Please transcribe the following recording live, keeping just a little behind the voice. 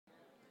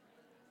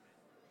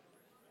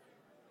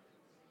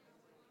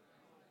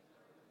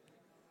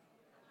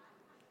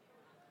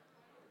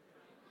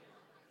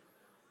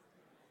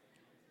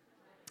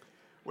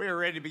We are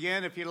ready to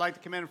begin. If you'd like to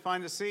come in and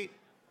find a seat.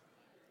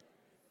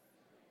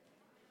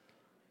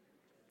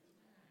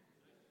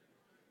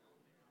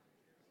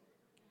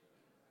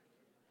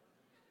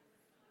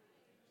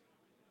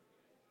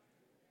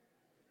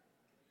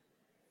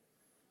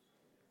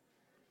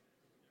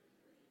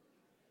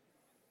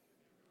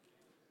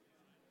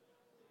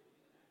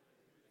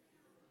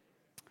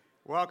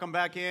 Welcome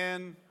back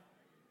in.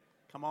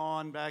 Come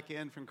on back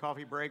in from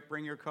coffee break.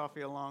 Bring your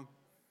coffee along.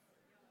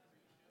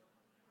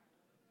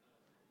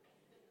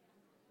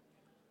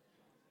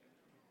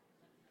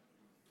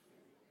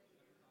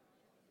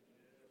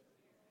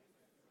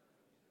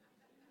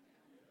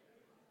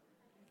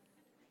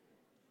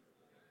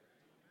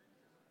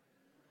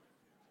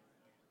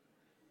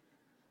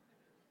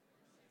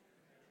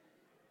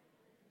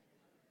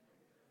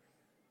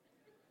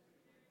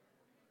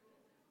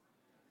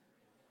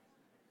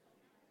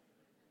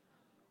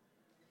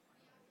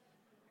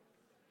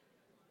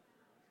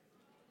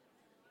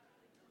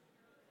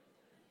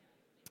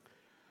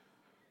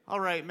 All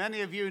right,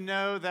 many of you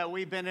know that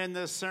we've been in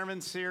this sermon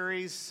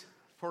series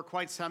for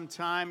quite some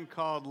time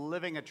called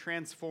Living a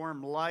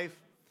Transformed Life.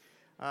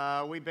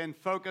 We've been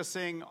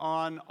focusing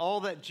on all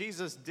that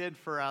Jesus did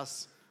for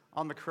us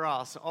on the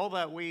cross, all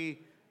that we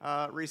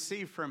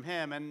received from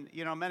him. And,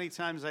 you know, many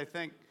times I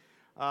think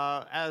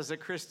as a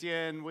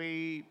Christian,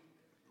 we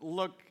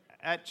look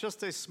at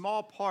just a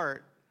small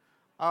part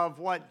of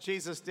what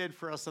Jesus did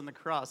for us on the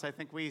cross. I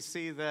think we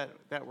see that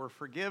we're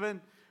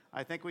forgiven.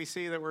 I think we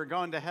see that we're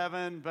going to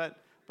heaven, but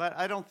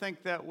I don't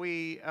think that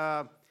we,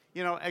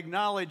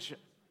 acknowledge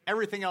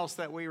everything else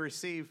that we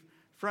receive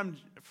from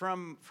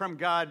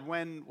God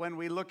when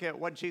we look at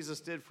what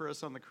Jesus did for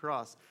us on the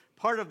cross.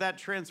 Part of that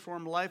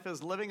transformed life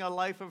is living a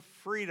life of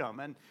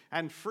freedom,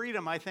 and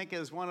freedom, I think,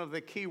 is one of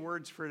the key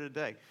words for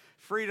today.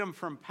 Freedom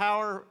from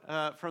power,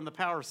 from the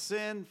power of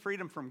sin,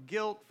 freedom from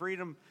guilt,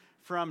 freedom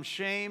from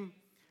shame.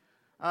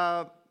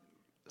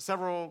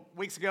 Several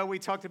weeks ago, we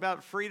talked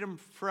about freedom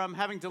from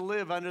having to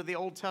live under the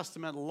Old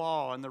Testament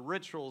law and the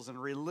rituals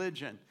and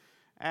religion,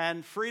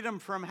 and freedom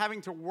from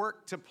having to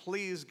work to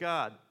please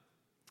God.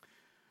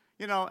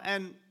 You know,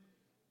 and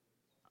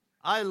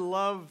I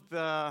love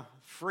the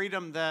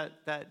freedom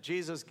that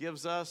Jesus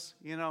gives us.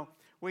 You know,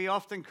 we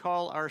often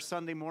call our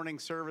Sunday morning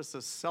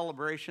services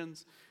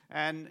celebrations,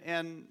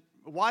 and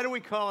why do we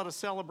call it a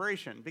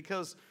celebration?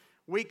 Because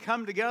we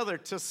come together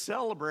to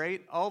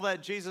celebrate all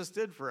that Jesus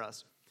did for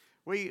us.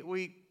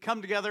 We come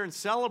together and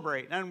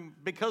celebrate, and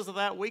because of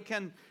that, we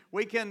can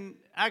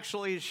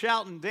actually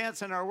shout and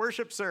dance in our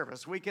worship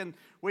service. We can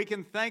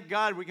thank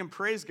God. We can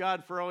praise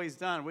God for all He's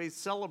done. We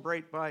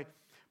celebrate by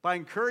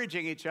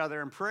encouraging each other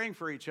and praying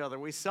for each other.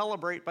 We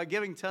celebrate by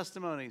giving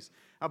testimonies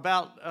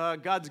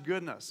about God's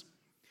goodness.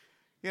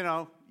 You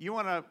know, you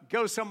want to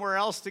go somewhere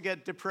else to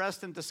get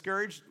depressed and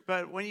discouraged,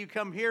 but when you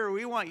come here,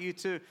 we want you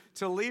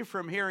to leave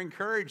from here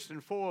encouraged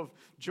and full of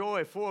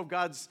joy, full of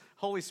God's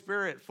Holy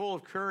Spirit, full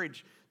of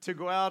courage, to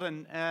go out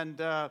and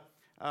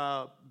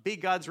be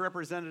God's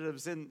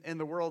representatives in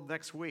the world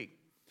next week.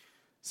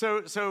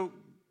 So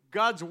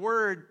God's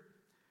Word,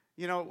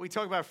 you know, we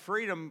talk about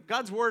freedom.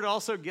 God's Word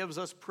also gives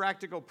us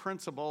practical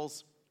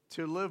principles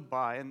to live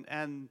by,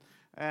 and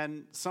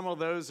some of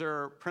those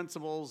are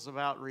principles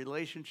about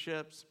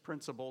relationships,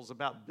 principles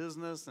about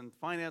business and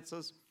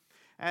finances.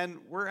 And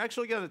we're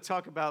actually going to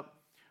talk about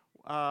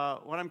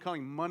what I'm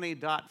calling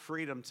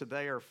money.freedom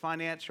today, or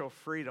financial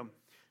freedom,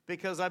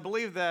 because I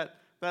believe that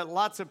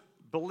lots of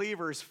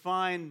believers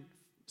find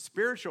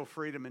spiritual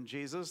freedom in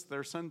Jesus.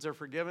 Their sins are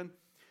forgiven,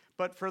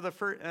 but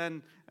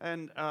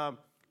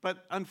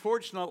but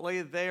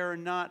unfortunately they are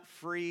not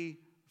free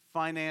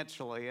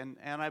financially. And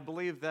I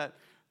believe that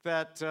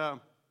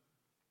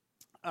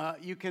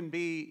you can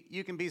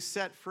be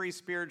set free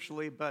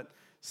spiritually, but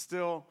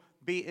still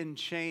be in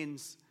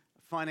chains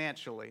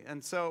financially.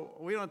 And so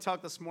we want to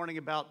talk this morning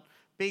about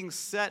being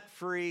set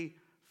free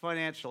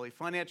financially.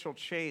 Financial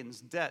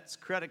chains, debts,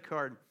 credit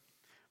card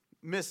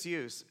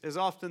misuse is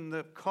often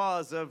the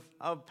cause of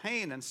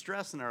pain and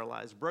stress in our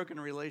lives, broken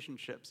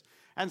relationships.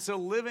 And so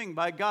living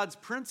by God's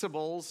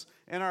principles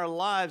in our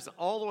lives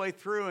all the way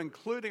through,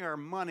 including our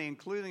money,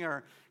 including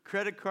our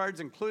credit cards,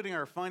 including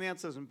our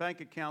finances and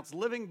bank accounts,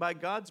 living by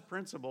God's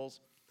principles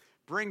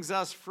brings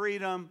us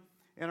freedom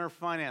in our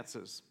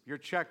finances, your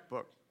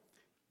checkbook,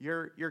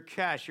 your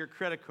cash, your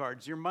credit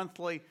cards, your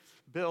monthly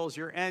bills,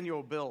 your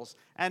annual bills,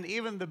 and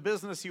even the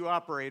business you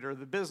operate, or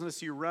the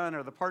business you run,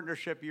 or the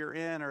partnership you're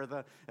in, or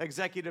the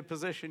executive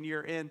position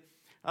you're in.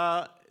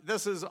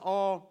 This is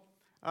all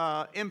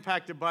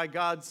impacted by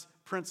God's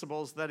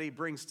principles that He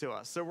brings to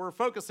us. So we're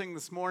focusing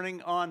this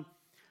morning on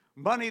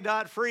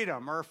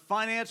money.freedom, or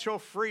financial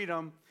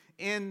freedom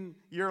in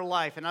your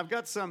life. And I've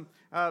got some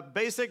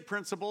basic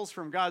principles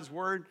from God's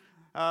Word.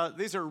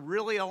 These are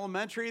really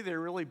elementary. They're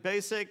really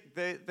basic.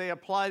 They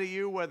apply to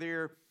you whether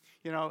you're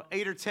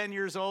 8 or 10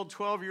 years old,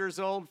 12 years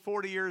old,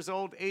 40 years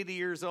old, 80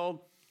 years old.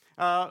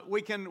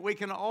 We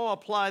can all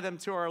apply them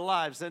to our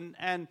lives.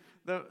 And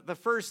the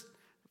first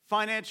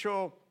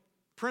financial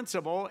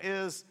principle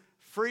is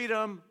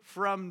freedom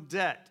from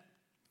debt.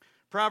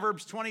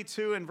 Proverbs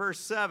 22 and verse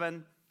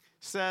 7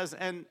 says,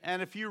 and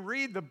if you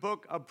read the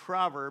book of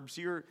Proverbs,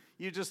 you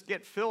just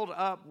get filled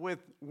up with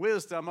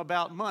wisdom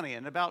about money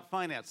and about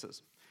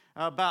finances,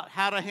 about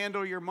how to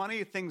handle your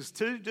money, things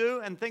to do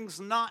and things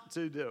not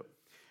to do.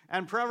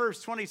 And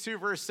Proverbs 22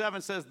 verse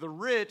 7 says, the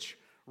rich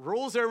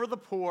rules over the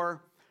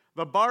poor,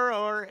 the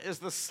borrower is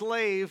the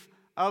slave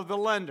of the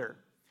lender.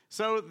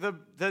 So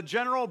the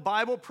general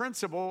Bible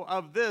principle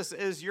of this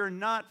is you're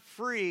not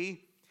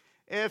free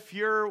if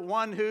you're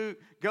one who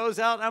goes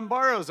out and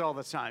borrows all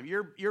the time.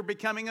 You're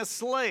becoming a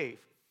slave.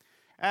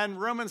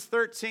 And Romans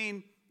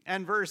 13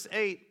 and verse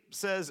 8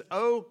 says,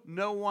 owe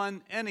no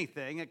one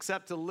anything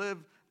except to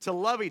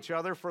love each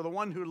other, for the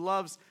one who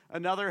loves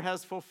another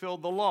has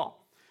fulfilled the law.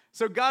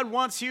 So God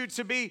wants you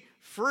to be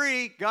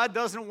free. God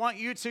doesn't want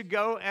you to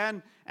go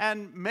and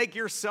make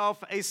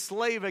yourself a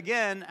slave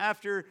again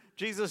after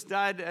Jesus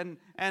died and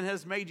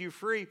has made you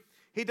free.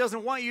 He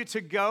doesn't want you to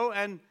go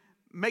and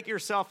make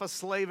yourself a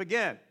slave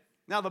again.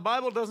 Now, the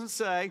Bible doesn't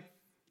say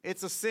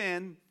it's a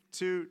sin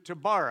to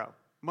borrow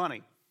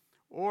money.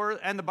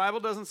 And the Bible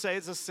doesn't say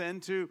it's a sin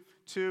to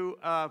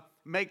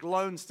make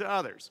loans to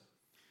others.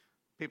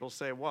 People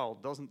say, well,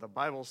 doesn't the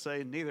Bible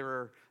say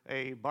neither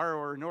a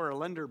borrower nor a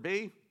lender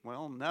be?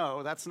 Well,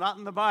 no, that's not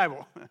in the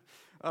Bible.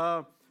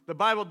 The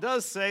Bible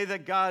does say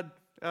that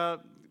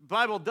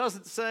Bible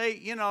doesn't say,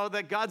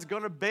 that God's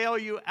going to bail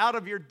you out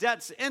of your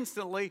debts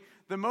instantly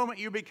the moment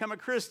you become a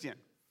Christian.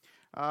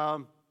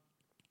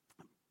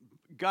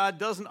 God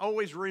doesn't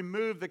always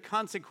remove the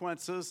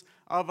consequences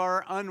of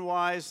our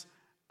unwise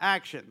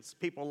actions.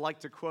 People like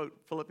to quote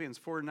Philippians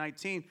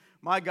 4:19,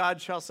 my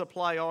God shall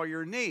supply all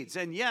your needs.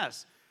 And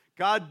yes,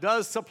 God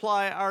does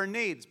supply our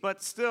needs,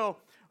 but still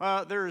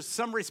there's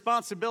some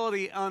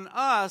responsibility on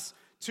us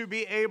to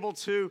be able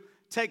to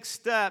take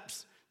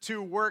steps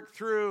to work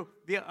through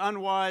the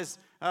unwise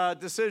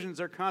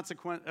decisions or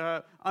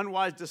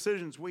unwise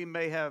decisions we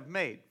may have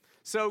made.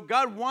 So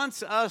God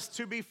wants us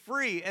to be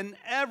free in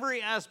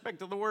every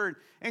aspect of the word,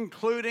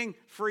 including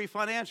free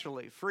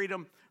financially,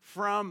 freedom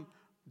from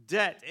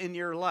debt in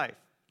your life.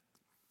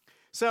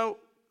 So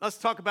let's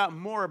talk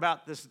more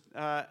about this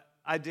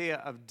idea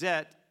of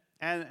debt.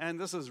 And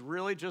this is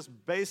really just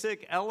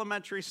basic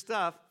elementary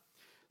stuff.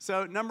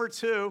 So number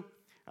 2,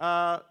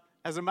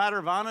 as a matter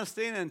of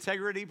honesty and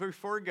integrity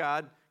before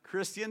God,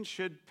 Christians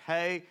should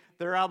pay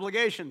their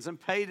obligations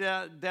and pay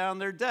down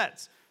their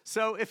debts.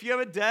 So if you have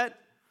a debt,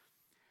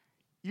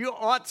 you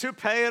ought to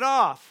pay it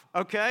off,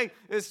 okay?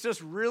 It's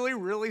just really,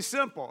 really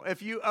simple.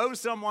 If you owe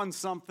someone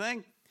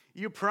something,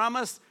 you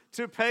promise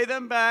to pay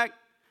them back,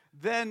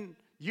 then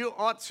you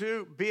ought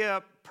to be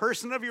a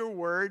person of your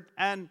word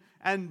and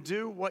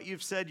do what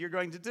you've said you're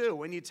going to do.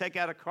 When you take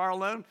out a car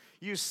loan,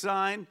 you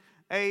sign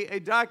a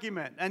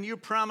document, and you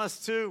promise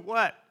to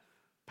what?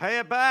 Pay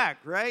it back,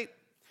 right?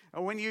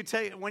 When you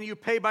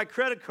pay by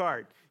credit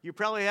card, you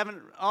probably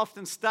haven't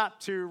often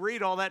stopped to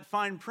read all that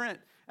fine print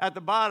at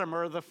the bottom,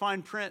 or the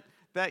fine print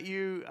that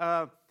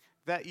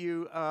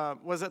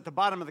was at the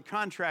bottom of the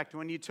contract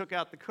when you took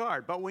out the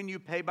card. But when you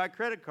pay by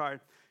credit card,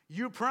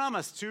 you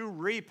promise to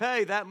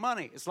repay that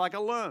money. It's like a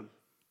loan.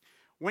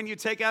 When you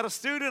take out a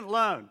student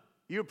loan,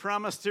 you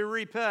promise to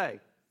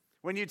repay.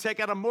 When you take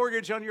out a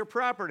mortgage on your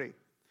property,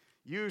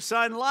 you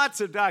sign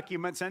lots of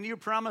documents and you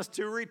promise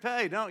to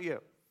repay, don't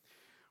you?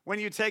 When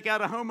you take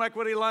out a home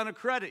equity line of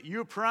credit,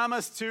 you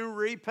promise to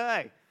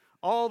repay.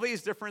 All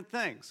these different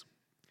things.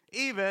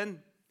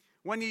 Even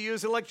when you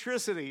use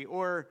electricity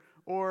or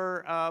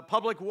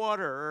public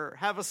water or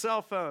have a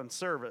cell phone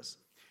service,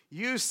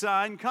 you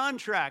sign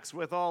contracts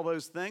with all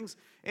those things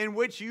in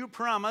which you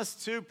promise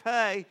to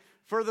pay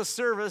for the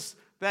service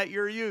that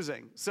you're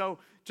using. So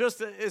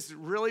just it's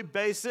really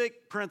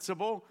basic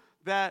principle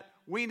that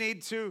we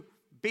need to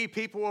be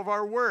people of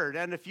our word.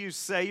 And if you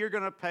say you're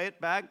going to pay it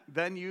back,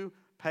 then you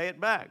pay it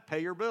back.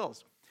 Pay your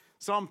bills.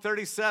 Psalm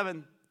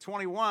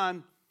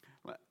 37:21.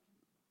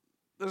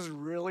 This is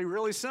really,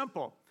 really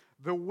simple.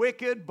 The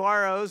wicked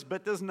borrows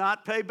but does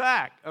not pay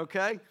back,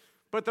 okay?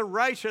 But the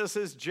righteous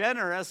is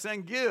generous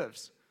and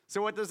gives.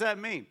 So what does that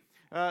mean?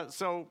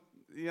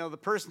 The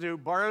person who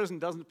borrows and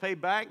doesn't pay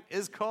back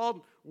is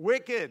called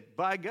wicked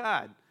by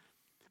God.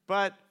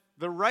 But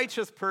the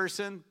righteous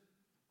person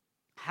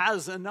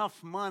has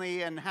enough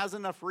money and has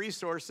enough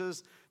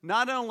resources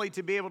not only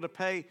to be able to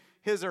pay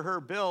his or her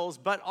bills,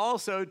 but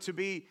also to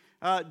be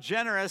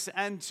generous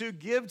and to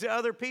give to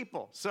other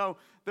people. So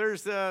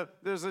there's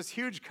this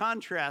huge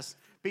contrast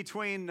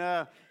between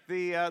the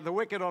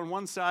wicked on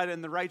one side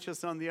and the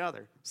righteous on the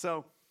other.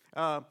 So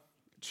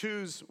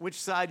choose which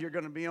side you're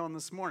going to be on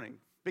this morning.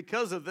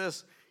 Because of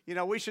this,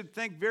 we should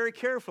think very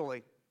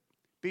carefully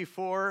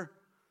before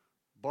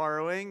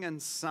borrowing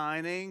and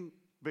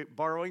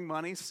borrowing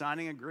money,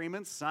 signing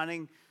agreements,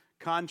 signing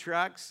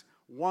contracts.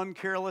 One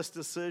careless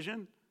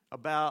decision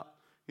about,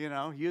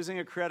 using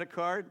a credit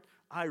card.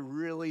 I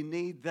really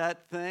need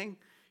that thing,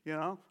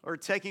 or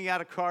taking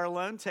out a car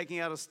loan, taking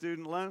out a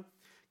student loan,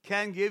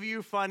 can give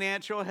you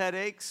financial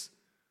headaches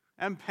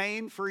and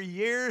pain for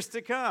years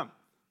to come.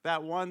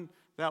 That one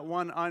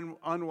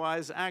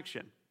unwise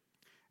action.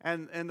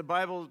 And the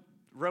Bible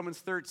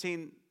Romans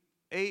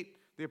 13:8,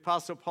 the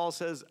Apostle Paul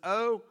says,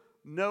 owe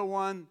no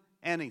one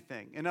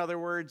anything. In other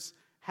words,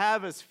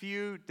 have as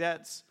few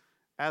debts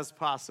as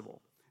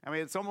possible. I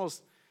mean, it's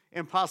almost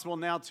impossible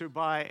now to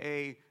buy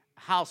a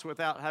house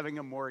without having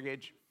a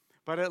mortgage.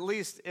 But at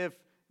least if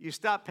you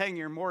stop paying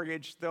your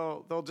mortgage,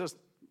 they'll just,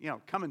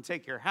 come and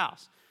take your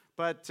house.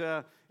 But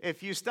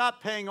if you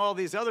stop paying all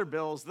these other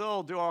bills,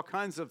 they'll do all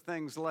kinds of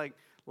things like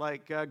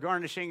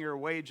garnishing your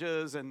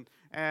wages and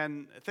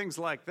things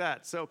like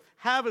that. So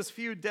have as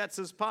few debts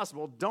as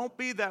possible. Don't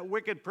be that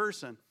wicked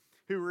person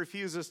who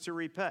refuses to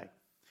repay.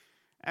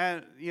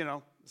 And,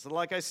 so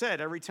like I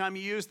said, every time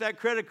you use that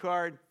credit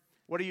card,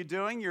 what are you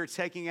doing? You're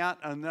taking out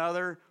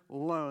another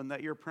loan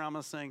that you're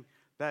promising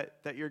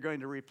that you're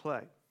going to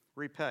repay.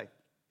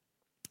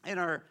 In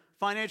our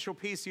Financial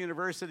Peace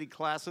University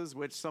classes,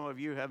 which some of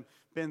you have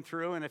been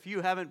through, and if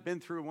you haven't been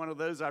through one of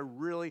those, I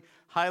really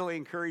highly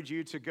encourage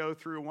you to go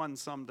through one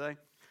someday.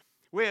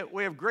 We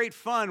have great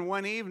fun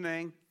one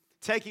evening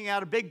taking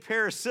out a big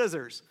pair of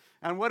scissors.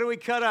 And what do we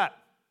cut up?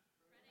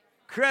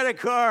 Credit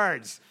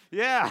cards.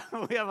 Yeah,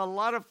 we have a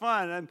lot of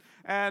fun.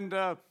 And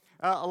a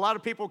lot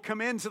of people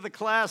come into the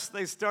class,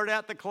 they start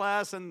out the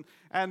class, and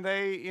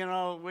they,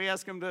 we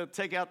ask them to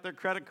take out their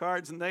credit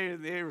cards, and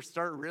they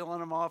start reeling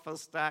them off a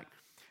stack.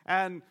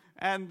 And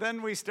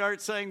then we start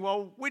saying,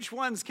 well, which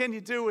ones can you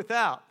do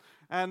without?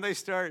 And they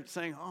start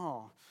saying,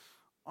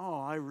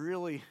 I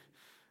really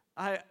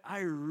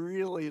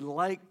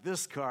like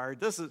this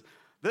card. This is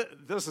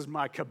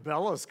my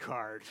Cabela's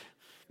card.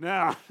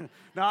 No,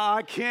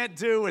 I can't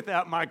do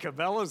without my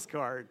Cabela's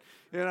card.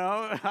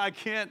 I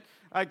can't.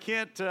 I'm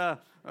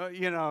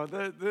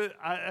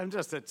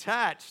just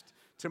attached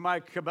to my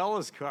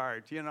Cabela's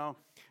card.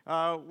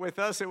 With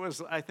us,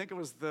 I think it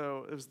was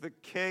the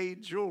K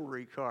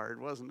jewelry card,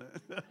 wasn't it?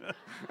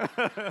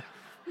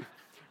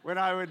 When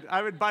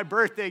I would buy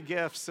birthday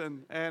gifts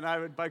and I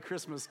would buy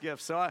Christmas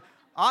gifts. So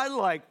I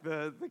like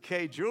the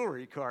K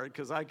jewelry card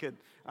because I could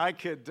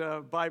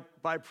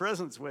buy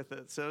presents with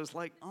it. So it's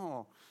like,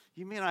 oh,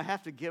 you mean I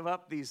have to give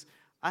up these?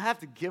 I have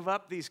to give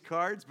up these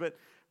cards, but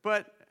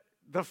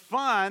the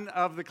fun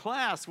of the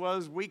class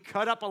was we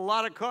cut up a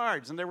lot of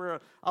cards, and there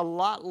were a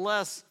lot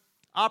less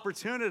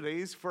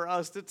opportunities for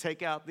us to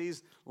take out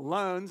these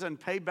loans and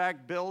pay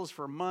back bills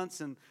for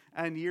months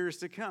and years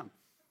to come.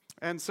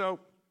 And so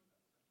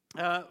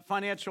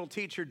financial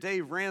teacher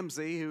Dave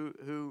Ramsey,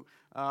 who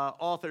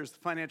authors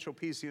Financial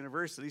Peace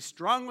University,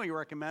 strongly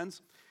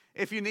recommends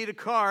if you need a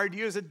card,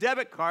 use a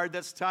debit card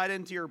that's tied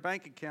into your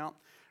bank account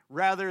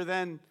rather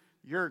than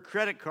your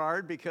credit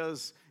card,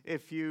 because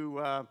if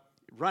you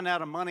run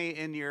out of money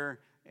in your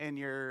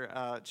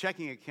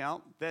checking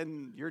account,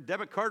 then your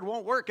debit card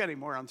won't work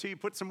anymore until you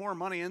put some more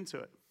money into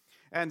it.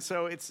 And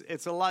so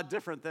it's a lot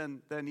different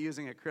than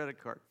using a credit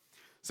card.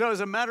 So as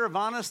a matter of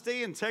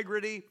honesty,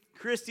 integrity,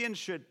 Christians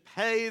should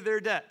pay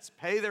their debts,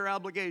 pay their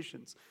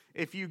obligations.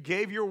 If you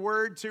gave your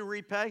word to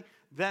repay,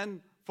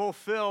 then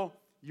fulfill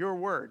your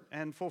word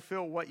and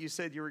fulfill what you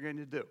said you were going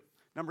to do.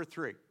 Number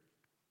 3,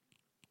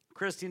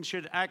 Christians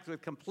should act with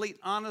complete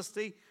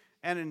honesty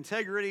and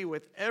integrity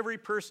with every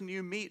person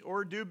you meet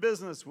or do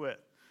business with.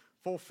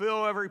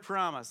 Fulfill every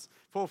promise.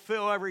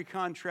 Fulfill every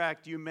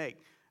contract you make.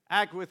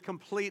 Act with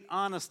complete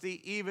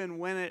honesty even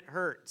when it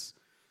hurts.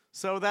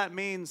 So that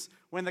means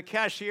when the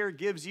cashier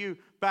gives you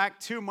back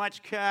too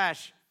much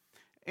cash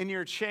in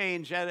your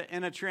change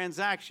in a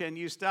transaction,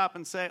 you stop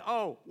and say,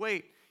 oh,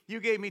 wait,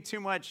 you gave me too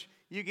much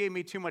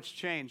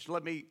change.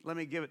 Let me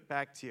give it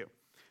back to you.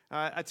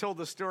 I told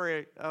the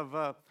story of,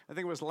 I think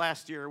it was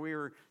last year, we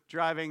were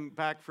driving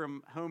back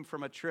home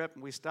from a trip,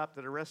 and we stopped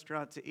at a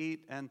restaurant to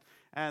eat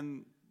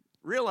and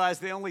realized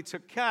they only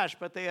took cash,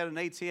 but they had an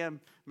ATM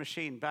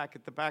machine back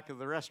at the back of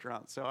the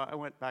restaurant. So I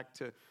went back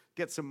to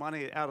get some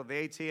money out of the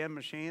ATM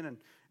machine,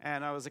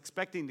 and I was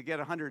expecting to get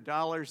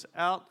 $100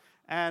 out,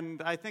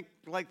 and I think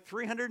like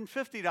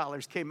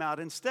 $350 came out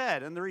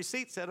instead, and the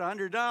receipt said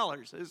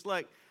 $100. It's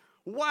like,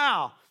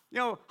 wow,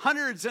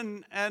 hundreds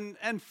and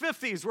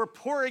 50s were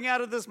pouring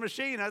out of this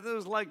machine. It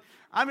was like,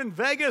 I'm in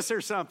Vegas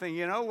or something,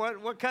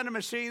 what kind of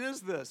machine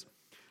is this?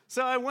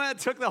 So I went,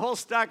 took the whole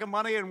stack of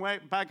money and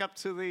went back up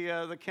to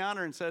the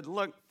counter and said,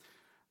 look,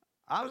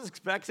 I was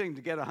expecting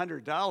to get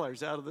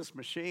 $100 out of this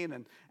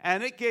machine,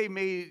 and it gave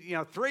me,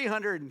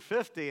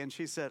 $350. And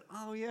she said,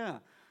 oh, yeah,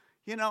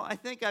 I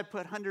think I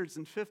put hundreds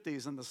and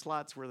 50s in the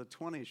slots where the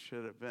 20s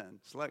should have been.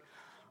 It's like,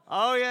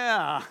 oh,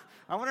 yeah,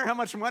 I wonder how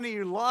much money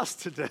you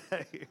lost today.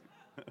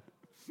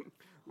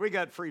 We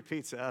got free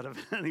pizza out of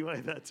it anyway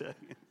that day.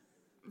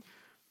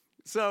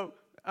 So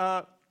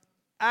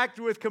act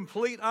with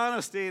complete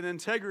honesty and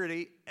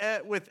integrity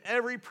with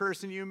every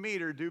person you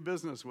meet or do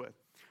business with.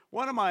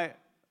 One of my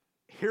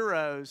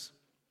heroes,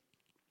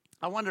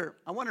 I wonder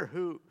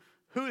who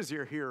is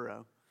your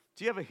hero?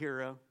 Do you have a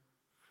hero?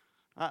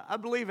 I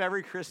believe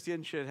every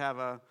Christian should have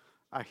a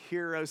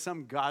hero,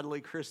 some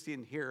godly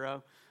Christian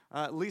hero,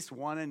 at least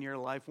one in your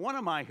life. One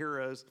of my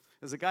heroes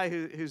is a guy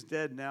who's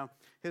dead now.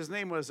 His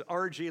name was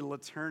R.G.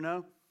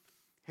 Letourneau.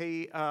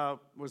 He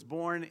was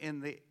born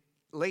in the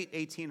late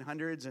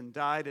 1800s and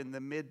died in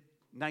the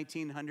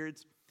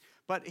 1900s.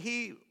 But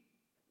he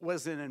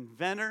was an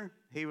inventor.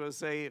 He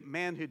was a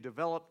man who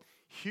developed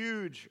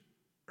huge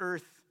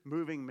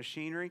earth-moving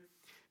machinery.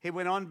 He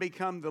went on to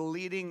become the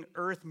leading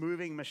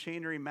earth-moving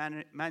machinery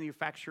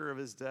manufacturer of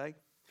his day,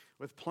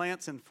 with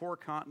plants in 4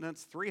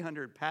 continents,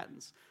 300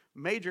 patents,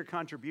 major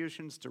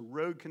contributions to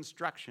road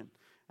construction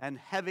and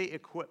heavy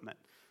equipment.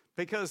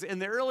 Because in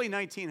the early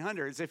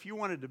 1900s, if you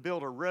wanted to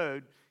build a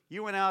road,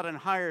 you went out and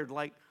hired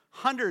like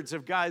hundreds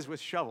of guys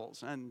with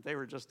shovels, and they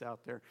were just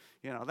out there.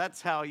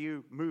 That's how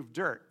you moved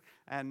dirt.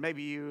 And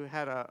maybe you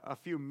had a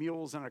few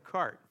mules and a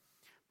cart.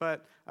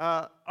 But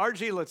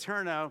R.G.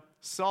 Letourneau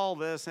saw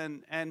this,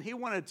 and he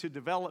wanted to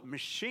develop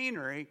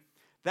machinery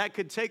that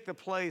could take the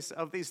place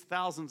of these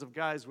thousands of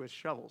guys with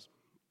shovels.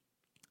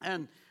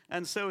 And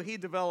so he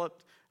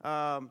developed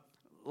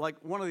like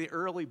one of the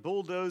early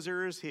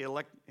bulldozers. He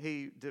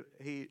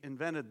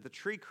invented the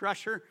tree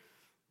crusher.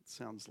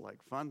 Sounds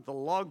like fun. The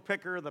log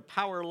picker, the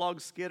power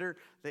log skidder,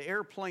 the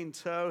airplane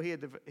tow.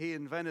 He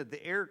invented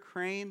the air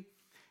crane.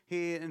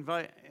 He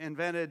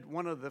invented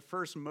one of the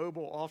first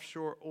mobile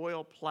offshore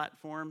oil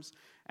platforms.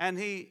 And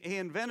he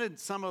invented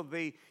some of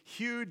the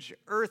huge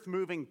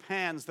earth-moving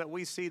pans that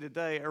we see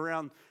today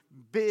around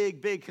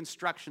big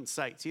construction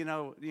sites,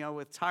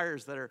 with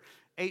tires that are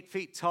 8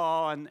 feet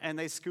tall, and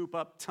they scoop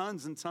up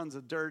tons and tons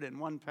of dirt in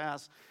one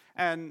pass.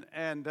 And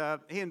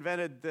he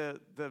invented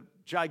the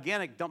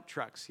gigantic dump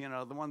trucks,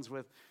 the ones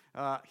with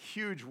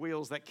huge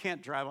wheels that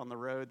can't drive on the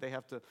road. They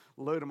have to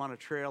load them on a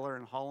trailer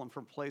and haul them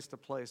from place to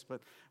place.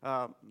 But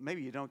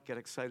maybe you don't get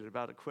excited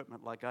about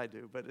equipment like I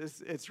do, but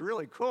it's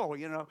really cool,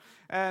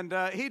 And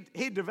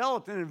he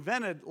developed and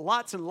invented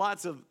lots and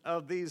lots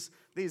of these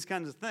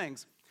kinds of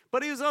things.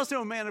 But he was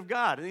also a man of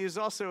God, and he was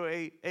also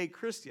a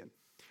Christian.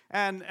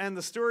 And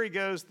the story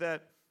goes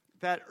that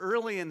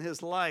early in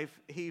his life,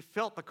 he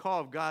felt the call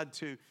of God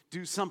to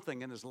do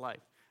something in his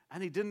life,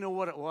 and he didn't know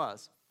what it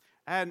was.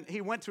 And he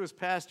went to his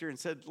pastor and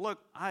said, look,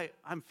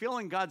 I'm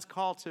feeling God's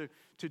call to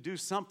do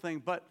something,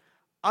 but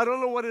I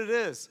don't know what it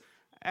is.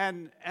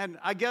 And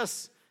I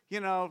guess,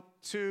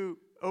 to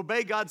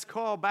obey God's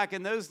call back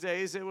in those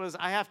days, it was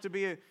I have to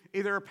be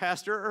either a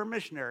pastor or a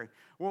missionary,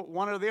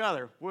 one or the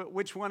other.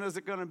 Which one is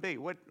it going to be?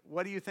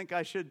 What do you think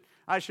I should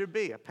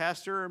be, a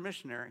pastor or a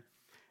missionary?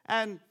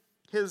 And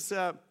his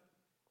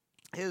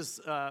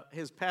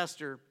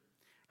pastor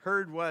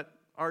heard what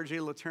R.G.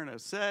 Letourneau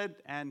said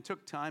and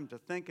took time to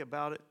think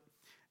about it.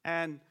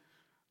 And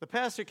the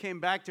pastor came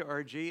back to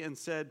R.G. and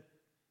said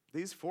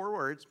these 4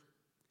 words: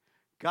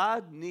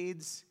 God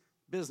needs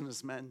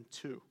businessmen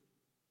too.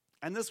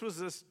 And this was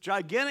this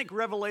gigantic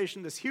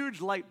revelation. This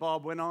huge light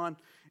bulb went on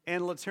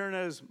in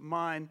Letourneau's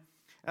mind.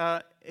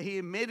 He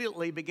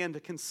immediately began to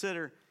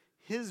consider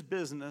his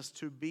business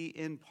to be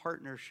in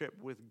partnership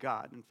with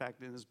God. In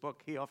fact, in his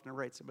book, he often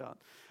writes about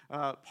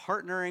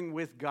partnering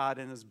with God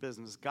in his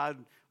business.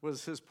 God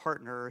was his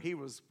partner, or he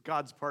was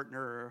God's partner,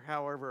 or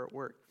however it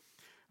worked.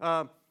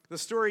 The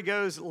story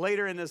goes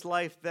later in his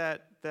life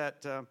that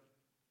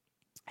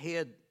he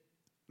had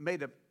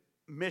made a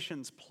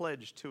missions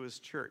pledge to his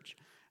church,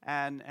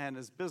 and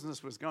his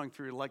business was going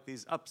through like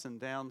these ups and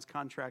downs.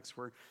 Contracts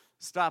were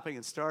stopping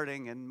and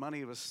starting, and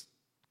money was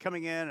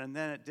coming in, and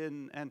then it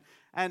didn't,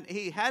 and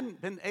he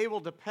hadn't been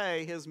able to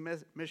pay his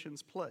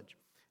missions pledge,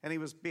 and he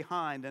was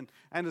behind,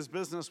 and his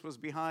business was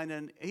behind,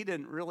 and he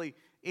didn't really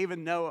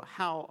even know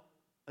how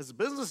his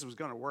business was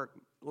going to work,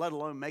 let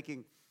alone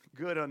making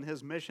good on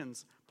his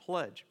missions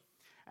pledge.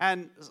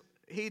 And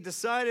he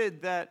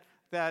decided that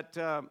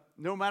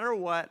no matter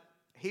what,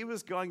 he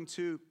was going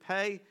to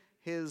pay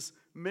his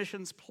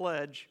missions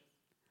pledge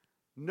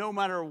no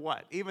matter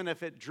what, even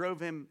if it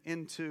drove him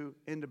into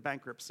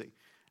bankruptcy.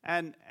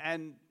 And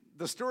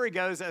the story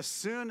goes, as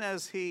soon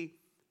as he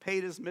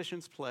paid his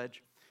missions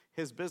pledge,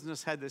 his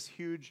business had this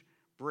huge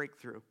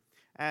breakthrough.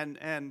 And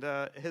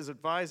his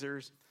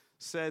advisors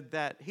said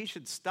that he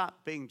should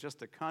stop being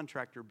just a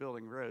contractor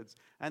building roads,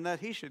 and that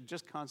he should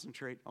just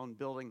concentrate on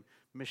building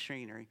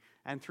machinery.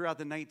 And throughout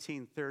the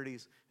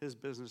 1930s, his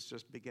business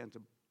just began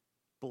to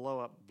blow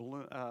up,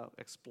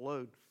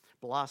 explode,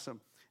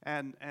 blossom.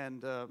 And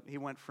he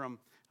went from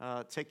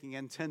taking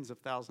in tens of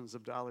thousands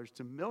of dollars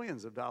to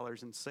millions of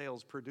dollars in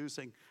sales,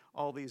 producing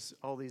all these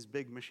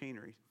big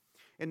machineries.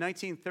 In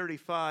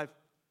 1935,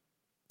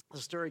 the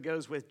story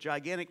goes, with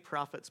gigantic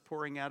profits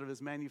pouring out of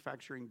his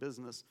manufacturing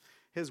business,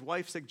 his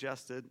wife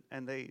suggested,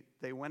 and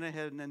they went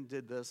ahead and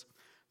did this,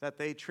 that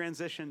they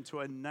transitioned to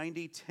a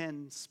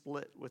 90-10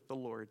 split with the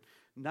Lord.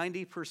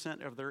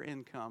 90% of their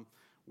income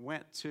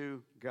went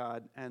to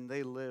God, and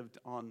they lived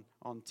on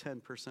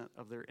 10%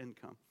 of their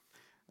income.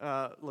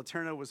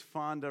 Letourneau was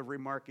fond of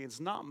remarking, it's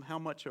not how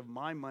much of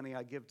my money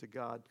I give to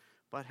God,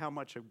 but how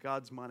much of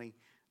God's money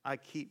I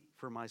keep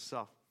for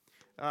myself.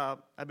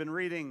 I've been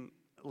reading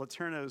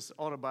Letourneau's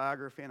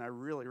autobiography, and I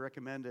really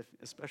recommend,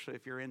 especially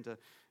if you're into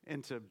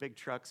big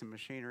trucks and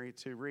machinery,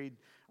 to read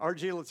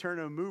R.G.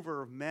 Letourneau,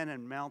 Mover of Men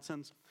and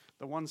Mountains.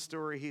 The one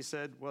story he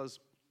said was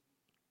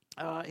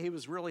he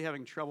was really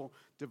having trouble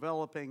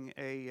developing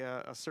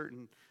a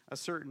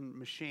certain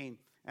machine,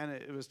 and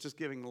it was just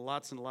giving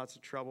lots and lots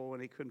of trouble,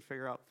 and he couldn't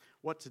figure out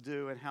what to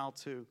do and how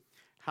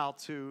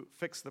to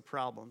fix the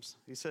problems.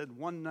 He said,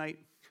 one night,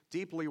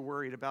 deeply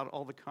worried about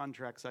all the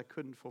contracts I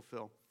couldn't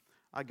fulfill,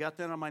 I got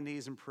down on my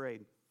knees and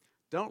prayed,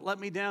 "Don't let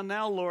me down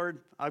now,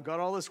 Lord. I've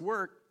got all this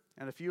work,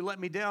 and if you let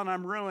me down,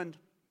 I'm ruined."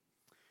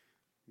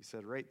 He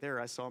said, right there,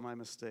 I saw my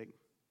mistake.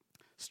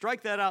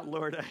 "Strike that out,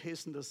 Lord," I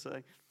hastened to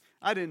say.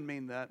 "I didn't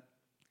mean that.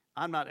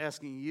 I'm not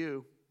asking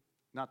you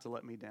not to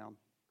let me down.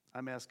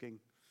 I'm asking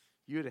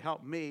you to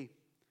help me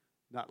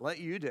not let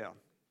you down.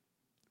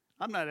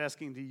 I'm not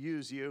asking to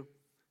use you.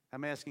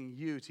 I'm asking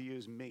you to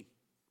use me."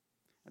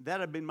 And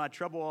that had been my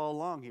trouble all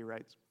along, he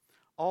writes.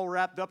 All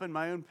wrapped up in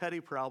my own petty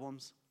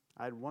problems,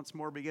 I had once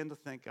more begun to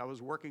think I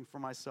was working for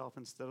myself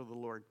instead of the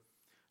Lord.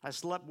 I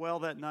slept well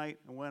that night,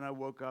 and when I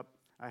woke up,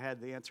 I had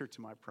the answer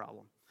to my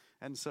problem.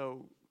 And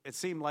so it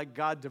seemed like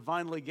God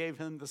divinely gave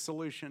him the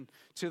solution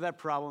to that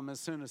problem as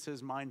soon as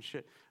his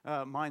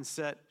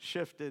mindset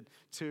shifted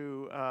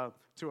to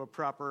a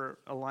proper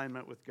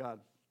alignment with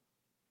God.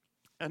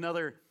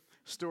 Another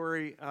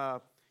story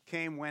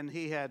came when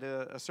he had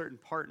a certain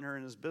partner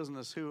in his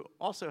business who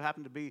also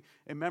happened to be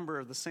a member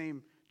of the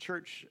same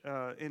church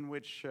in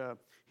which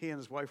he and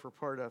his wife were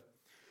part of.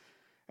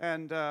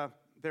 And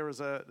there was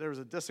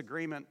a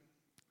disagreement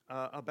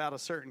about a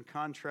certain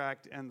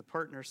contract, and the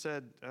partner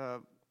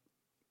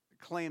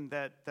claimed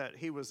that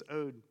he was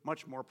owed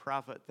much more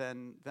profit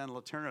than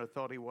Letourneau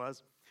thought he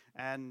was.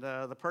 And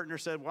the partner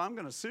said, "Well, I'm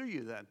going to sue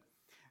you then."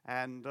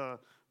 And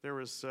there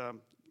was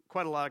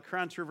quite a lot of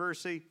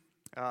controversy.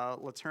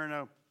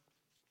 Letourneau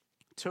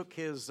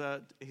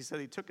he said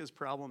he took his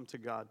problem to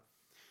God.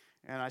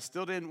 And I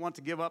still didn't want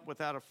to give up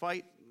without a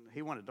fight.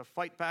 He wanted to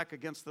fight back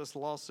against this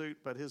lawsuit,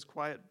 but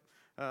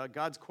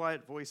God's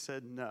quiet voice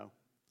said no.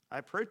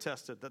 I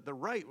protested that the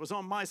right was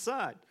on my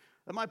side,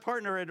 that my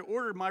partner had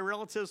ordered my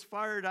relatives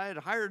fired. I had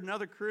hired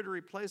another crew to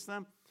replace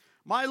them.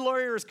 My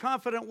lawyer is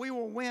confident we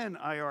will win,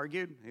 I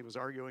argued. He was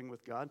arguing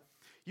with God.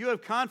 You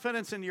have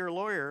confidence in your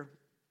lawyer,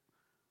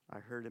 I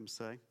heard him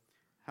say.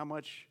 How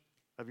much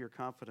of your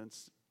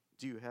confidence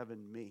do you have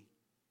in me?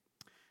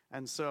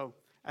 And so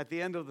at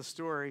the end of the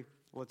story,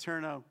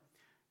 Letourneau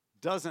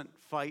doesn't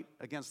fight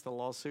against the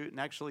lawsuit and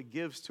actually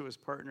gives to his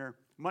partner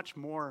much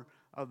more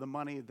of the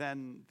money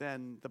than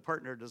the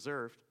partner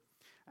deserved.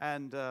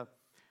 And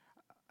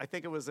I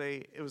think it was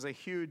a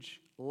huge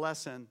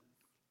lesson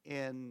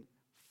in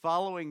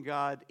following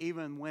God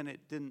even when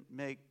it didn't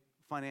make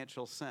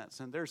financial sense.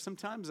 And there's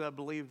sometimes I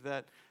believe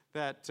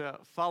that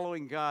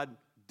following God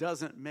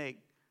doesn't make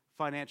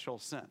financial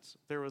sense.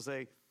 There was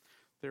a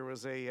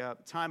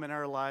time in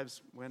our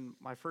lives when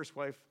my first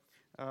wife,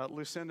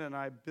 Lucinda, and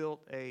I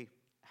built a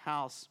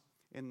house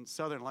in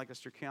southern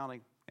Lancaster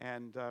County,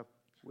 and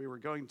we were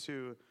going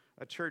to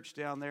a church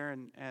down there,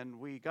 and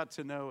we got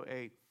to know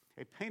a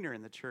painter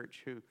in the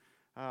church who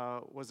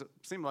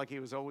seemed like he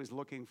was always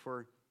looking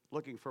for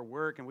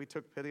work, and we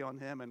took pity on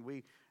him, and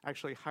we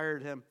actually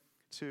hired him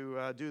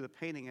to do the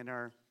painting in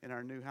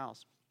our new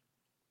house.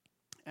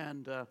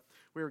 And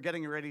we were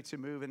getting ready to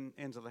move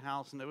into the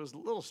house, and it was a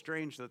little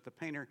strange that the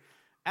painter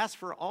asked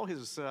for all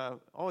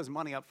his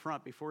money up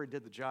front before he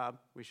did the job.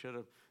 We should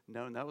have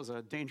known that was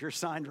a danger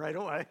sign right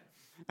away,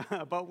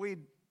 but we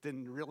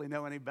didn't really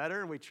know any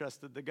better, and we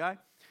trusted the guy.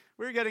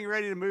 We were getting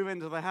ready to move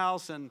into the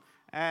house, and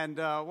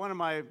one of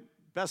my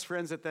best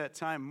friends at that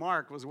time,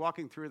 Mark, was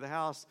walking through the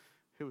house.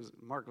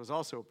 Mark was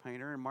also a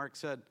painter, and Mark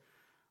said,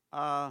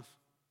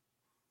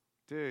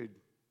 "Dude,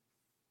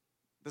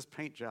 this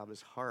paint job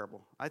is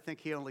horrible. I think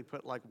he only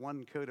put like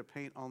one coat of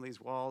paint on these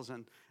walls,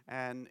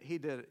 and he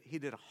did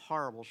a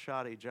horrible,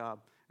 shoddy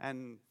job.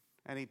 And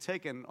he'd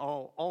taken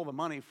all the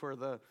money for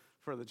the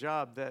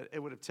job that it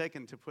would have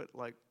taken to put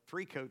like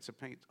 3 coats of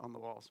paint on the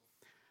walls."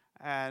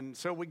 And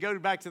so we go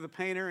back to the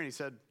painter, and he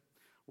said,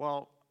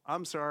 "Well,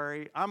 I'm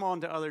sorry, I'm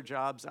on to other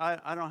jobs.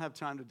 I don't have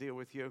time to deal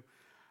with you."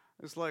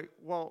 It's like,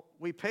 well,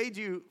 we paid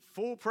you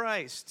full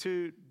price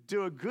to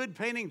do a good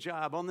painting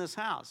job on this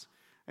house.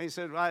 And he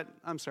said,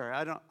 "I'm sorry,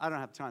 I don't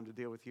have time to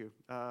deal with you.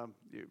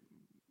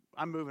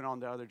 I'm moving on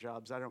to other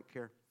jobs. I don't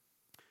care."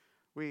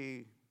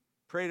 We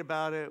prayed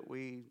about it.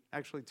 We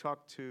actually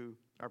talked to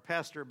our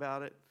pastor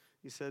about it.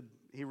 He said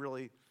he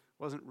really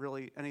wasn't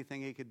really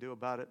anything he could do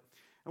about it.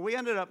 And we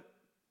ended up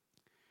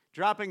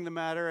dropping the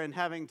matter and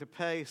having to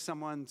pay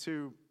someone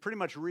to pretty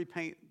much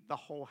repaint the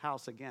whole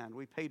house again.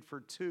 We paid for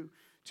two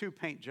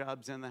paint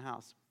jobs in the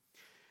house.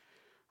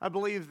 I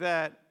believe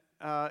that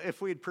if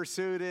we had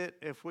pursued it,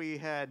 if we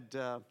had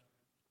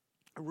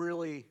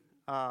really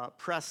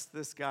pressed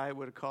this guy, it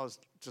would have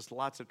caused just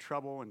lots of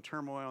trouble and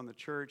turmoil in the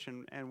church,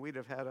 and we'd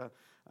have had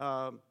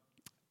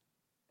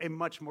a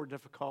much more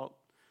difficult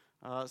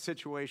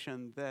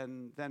situation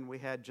than we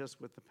had just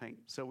with the paint.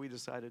 So we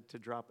decided to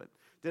drop it.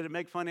 Did it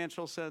make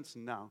financial sense?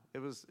 No. It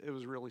was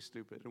really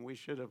stupid, and we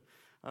should have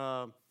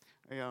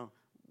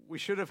we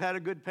should have had a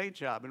good paint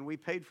job, and we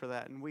paid for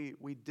that, and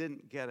we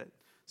didn't get it.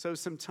 So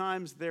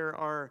sometimes there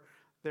are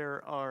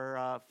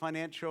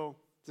financial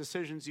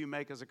decisions you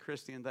make as a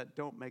Christian that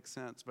don't make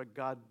sense, but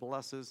God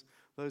blesses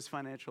those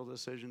financial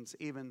decisions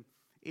even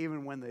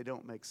when they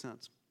don't make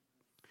sense.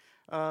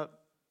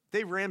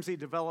 Dave Ramsey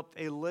developed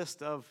a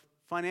list of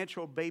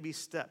financial baby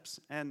steps,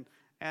 and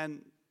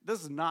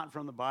this is not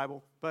from the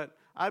Bible, but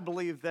I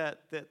believe that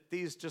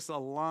these just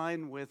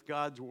align with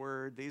God's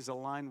word. These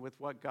align with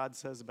what God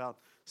says about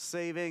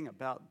saving,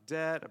 about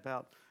debt,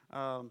 about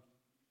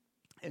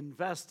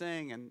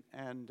investing,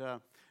 and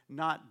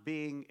not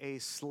being a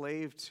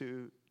slave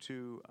to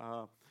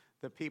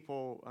the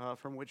people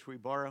from which we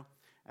borrow.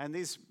 And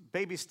these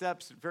baby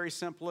steps, very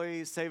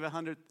simply, save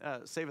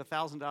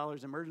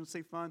 $1,000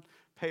 emergency fund,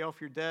 pay off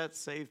your debt,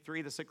 save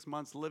 3 to 6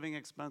 months living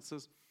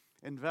expenses,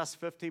 invest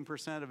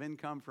 15% of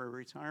income for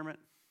retirement,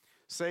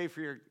 save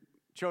for your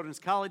children's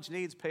college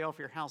needs, pay off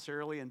your house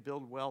early, and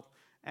build wealth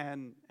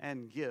and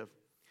give.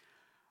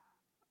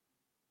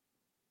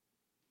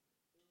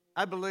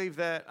 I believe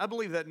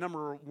that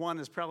number one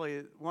is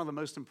probably one of the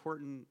most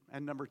important,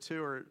 and number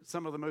two are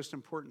some of the most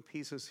important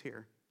pieces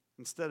here.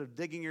 Instead of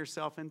digging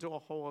yourself into a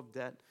hole of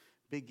debt,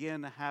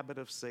 begin a habit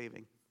of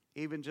saving,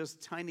 even just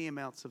tiny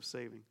amounts of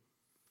saving.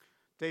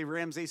 Dave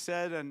Ramsey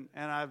said, and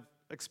I've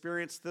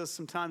experienced this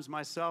sometimes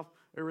myself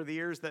over the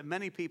years, that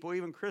many people,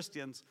 even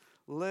Christians,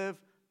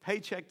 live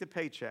paycheck to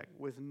paycheck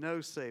with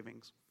no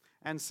savings.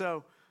 And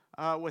so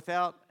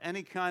without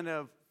any kind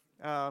of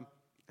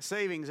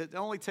savings, it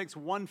only takes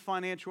one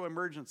financial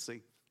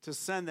emergency to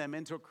send them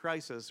into a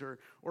crisis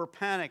or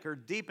panic or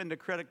deep into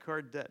credit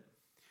card debt.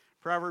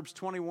 Proverbs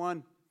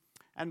 21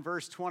 and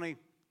verse 20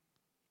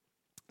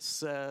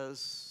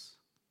 says,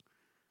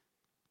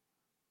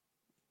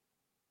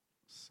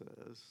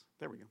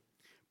 there we go.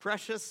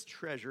 Precious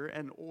treasure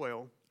and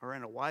oil are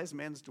in a wise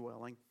man's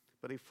dwelling,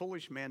 but a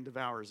foolish man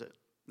devours it.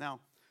 Now,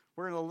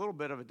 we're in a little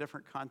bit of a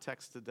different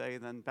context today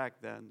than back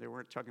then. They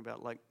weren't talking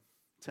about like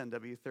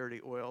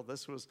 10W30 oil.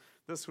 This was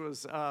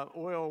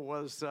oil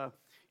was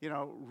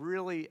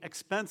really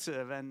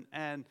expensive,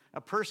 and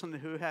a person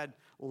who had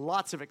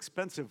lots of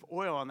expensive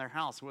oil on their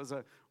house was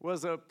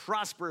a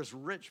prosperous,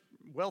 rich,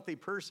 wealthy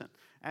person,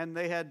 and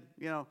they had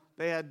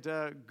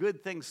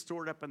good things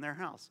stored up in their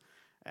house.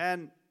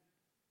 And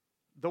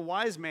the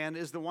wise man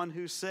is the one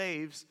who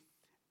saves,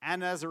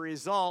 and as a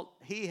result,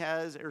 he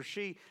has or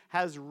she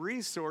has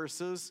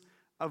resources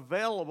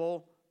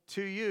available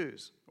to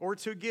use or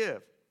to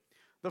give.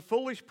 The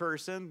foolish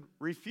person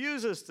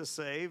refuses to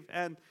save,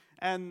 and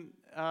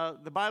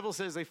the Bible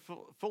says a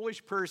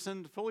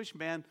foolish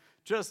man,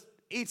 just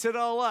eats it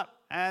all up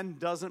and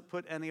doesn't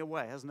put any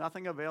away, has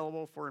nothing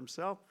available for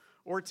himself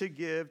or to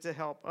give to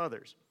help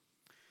others.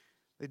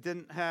 They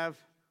didn't have.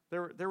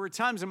 There were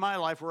times in my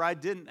life where I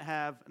didn't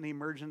have an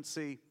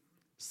emergency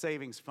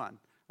savings fund.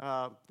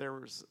 There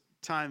was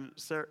time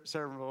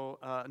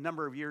a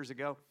number of years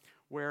ago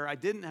where I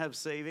didn't have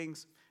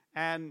savings,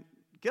 and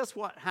guess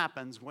what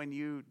happens when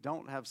you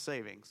don't have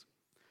savings?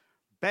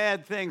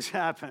 Bad things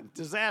happen.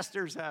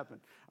 Disasters happen.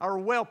 Our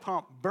well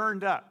pump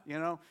burned up,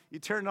 You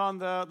turned on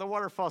the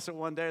water faucet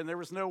one day and there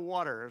was no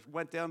water. It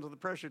went down to the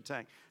pressure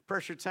tank.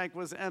 Pressure tank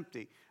was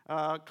empty.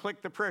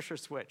 Click the pressure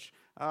switch.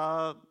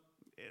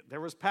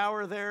 There was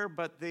power there,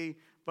 but the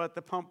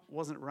pump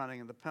wasn't running,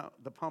 and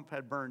the pump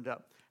had burned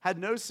up. Had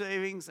no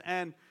savings,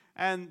 and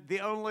the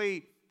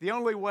only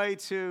way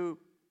to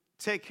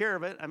take care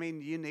of it,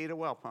 you need a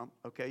well pump,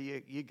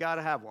 okay? You got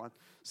to have one.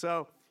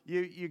 So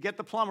you get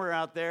the plumber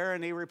out there,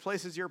 and he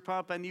replaces your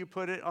pump, and you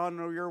put it on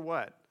your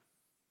what?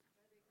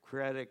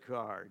 Credit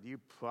card. You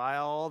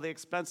pile all the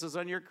expenses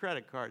on your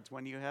credit cards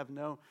when you have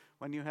no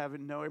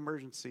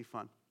emergency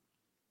fund.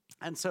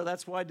 And so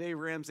that's why Dave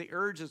Ramsey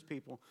urges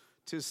people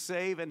to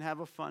save and have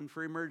a fund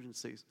for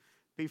emergencies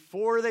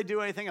before they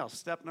do anything else.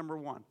 Step number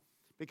one,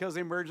 because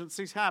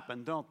emergencies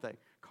happen, don't they?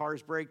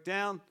 Cars break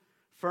down,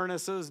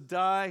 furnaces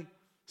die,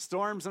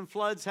 storms and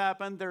floods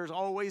happen. There's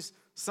always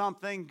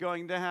something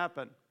going to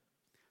happen.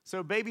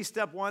 So baby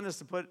step one is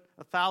to put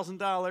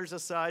 $1,000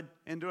 aside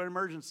into an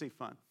emergency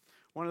fund.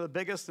 One of the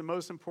biggest and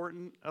most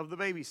important of the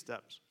baby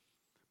steps.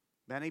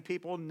 Many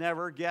people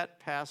never get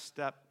past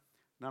step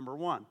number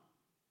one.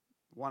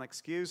 One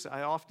excuse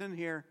I often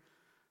hear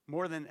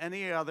more than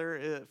any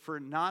other for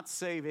not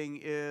saving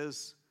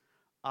is,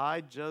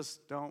 I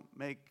just don't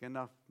make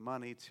enough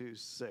money to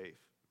save.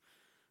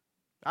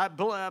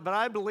 But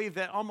I believe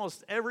that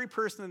almost every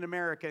person in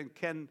America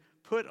can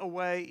put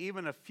away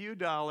even a few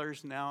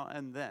dollars now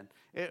and then.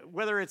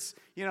 Whether it's,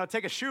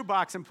 take a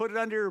shoebox and put it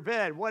under your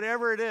bed,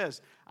 whatever it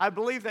is. I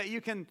believe that you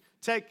can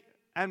take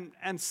and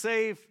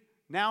save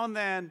now and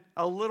then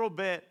a little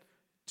bit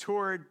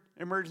toward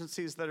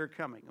emergencies that are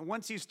coming. And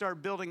once you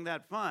start building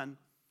that fund,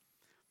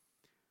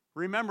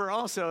 remember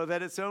also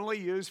that it's only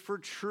used for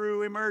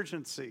true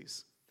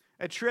emergencies.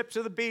 A trip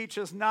to the beach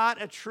is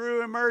not a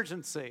true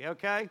emergency,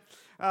 okay?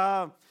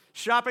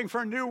 Shopping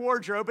for a new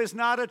wardrobe is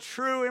not a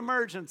true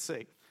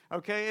emergency,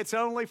 okay? It's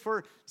only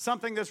for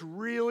something that's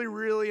really,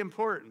 really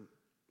important.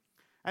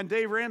 And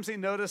Dave Ramsey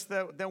noticed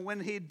that when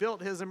he'd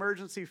built his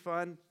emergency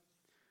fund,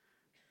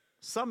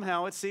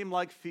 somehow it seemed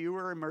like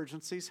fewer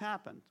emergencies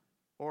happened.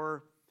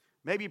 Or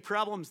maybe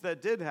problems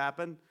that did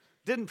happen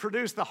didn't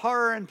produce the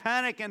horror and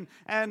panic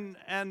and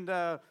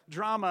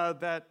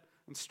drama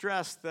and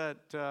stress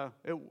that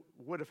it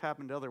would have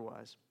happened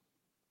otherwise.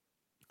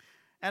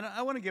 And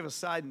I want to give a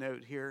side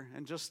note here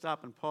and just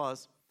stop and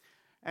pause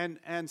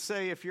and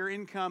say, if your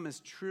income is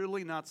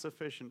truly not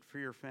sufficient for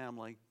your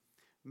family,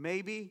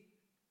 maybe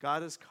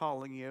God is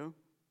calling you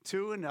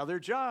to another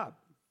job.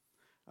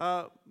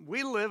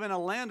 We live in a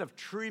land of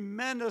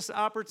tremendous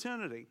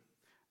opportunity.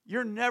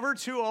 You're never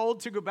too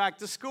old to go back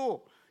to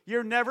school.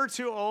 You're never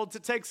too old to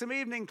take some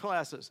evening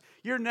classes.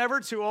 You're never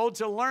too old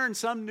to learn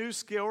some new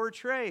skill or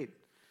trade.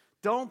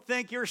 Don't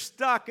think you're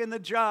stuck in the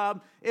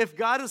job if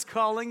God is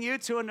calling you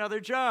to another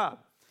job.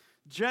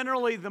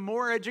 Generally, the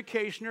more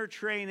education or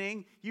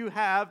training you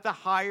have, the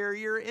higher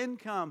your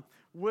income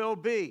will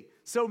be.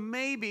 So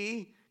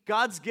maybe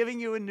God's giving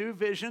you a new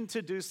vision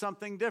to do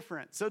something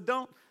different. So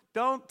don't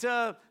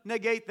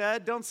negate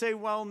that. Don't say,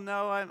 well,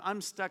 no,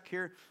 I'm stuck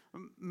here.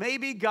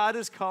 Maybe God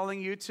is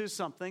calling you to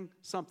something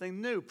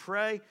new.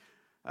 Pray.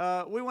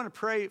 We want to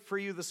pray for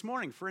you this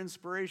morning for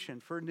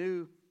inspiration, for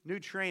new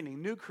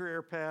training, new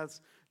career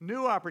paths,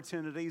 new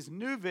opportunities,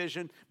 new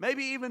vision,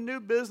 maybe even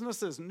new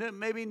businesses.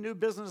 Maybe new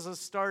businesses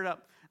start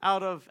up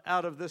out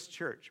of this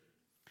church.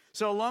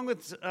 So along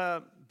with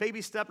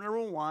baby step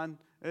number 1,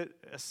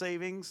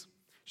 savings,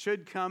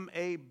 should come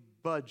a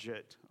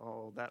budget.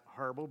 Oh, that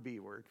horrible B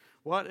word.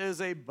 What is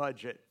a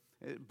budget?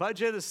 A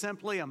budget is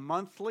simply a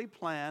monthly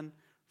plan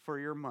for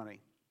your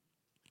money.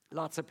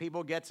 Lots of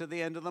people get to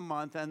the end of the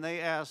month and they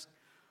ask,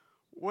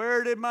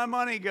 where did my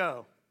money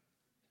go?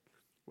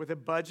 With a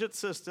budget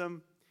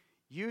system,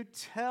 you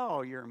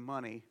tell your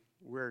money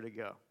where to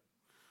go.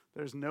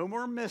 There's no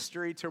more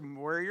mystery to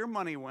where your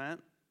money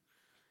went.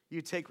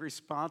 You take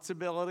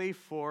responsibility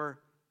for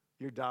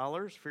your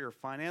dollars, for your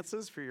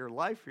finances, for your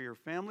life, for your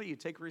family. You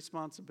take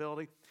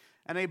responsibility.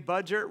 And a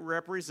budget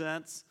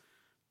represents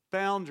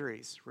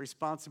boundaries,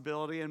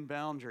 responsibility and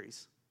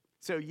boundaries.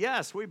 So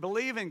yes, we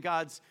believe in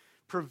God's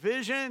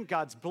provision,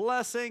 God's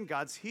blessing,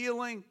 God's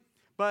healing,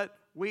 but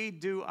we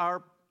do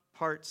our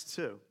parts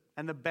too.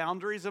 And the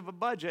boundaries of a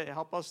budget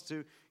help us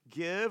to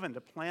give and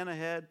to plan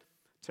ahead,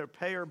 to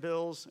pay our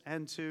bills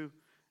and to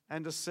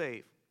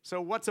save.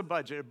 So what's a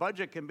budget? A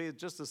budget can be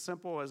just as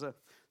simple as a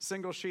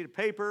single sheet of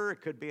paper.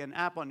 It could be an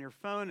app on your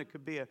phone. It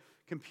could be a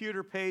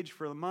computer page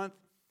for the month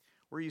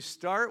where you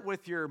start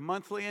with your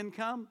monthly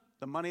income,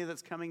 the money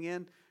that's coming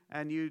in,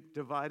 and you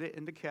divide it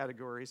into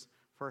categories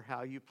for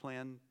how you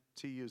plan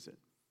to use it.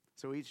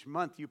 So each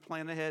month you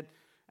plan ahead,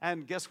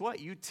 and guess what?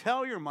 You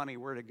tell your money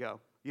where to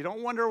go. You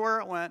don't wonder where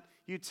it went.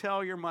 You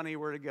tell your money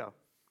where to go.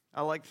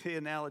 I like the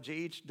analogy.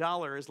 Each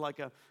dollar is like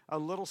a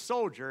little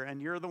soldier,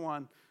 and you're the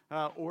one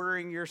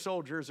ordering your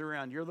soldiers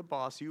around. You're the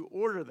boss. You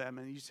order them,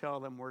 and you tell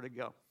them where to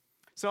go.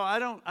 So I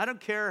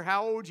don't care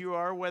how old you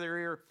are, whether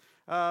you're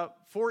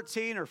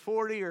 14 or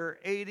 40 or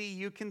 80,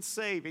 you can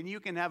save, and you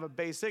can have a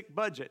basic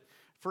budget.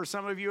 For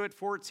some of you at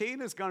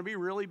 14, it's going to be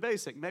really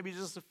basic, maybe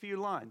just a few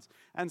lines.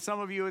 And some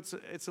of you, it's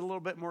a little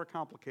bit more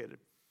complicated.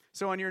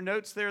 So on your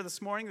notes there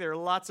this morning, there are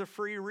lots of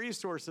free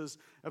resources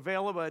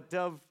available at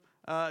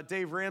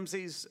Dave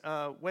Ramsey's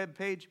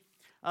webpage.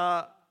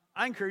 I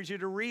encourage you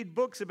to read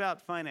books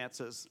about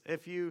finances.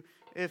 If you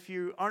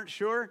aren't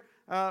sure,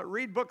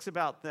 read books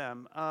about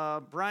them.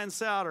 Brian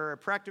Souter, A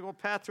Practical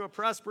Path to a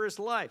Prosperous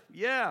Life.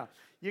 Yeah,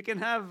 you can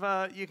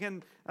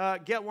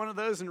get one of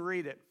those and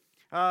read it.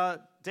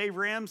 Dave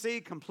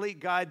Ramsey, Complete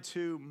Guide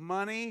to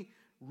Money,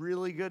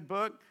 really good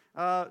book.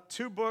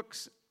 2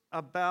 books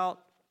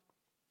about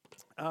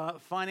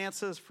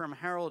finances from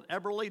Harold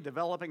Eberle,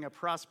 Developing a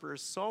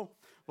Prosperous Soul,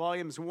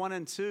 volumes 1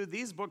 and 2.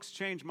 These books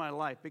changed my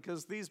life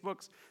because these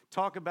books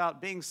talk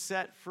about being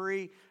set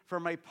free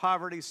from a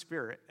poverty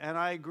spirit. And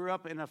I grew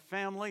up in a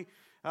family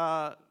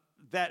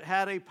that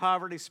had a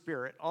poverty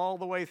spirit all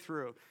the way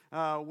through.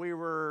 We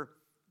were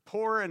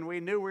poor, and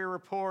we knew we were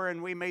poor,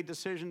 and we made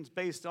decisions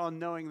based on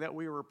knowing that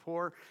we were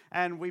poor,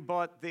 and we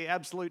bought the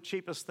absolute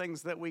cheapest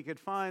things that we could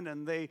find,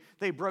 and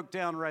they broke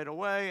down right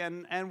away,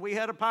 and we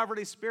had a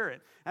poverty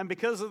spirit. And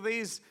because of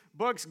these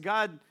books,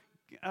 God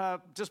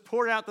just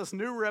poured out this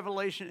new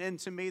revelation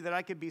into me that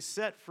I could be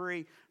set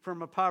free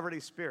from a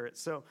poverty spirit.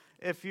 So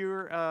if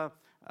that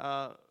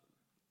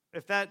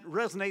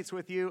resonates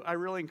with you, I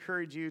really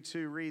encourage you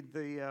to read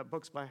the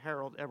books by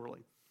Harold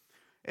Eberle.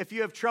 If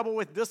you have trouble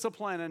with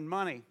discipline and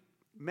money,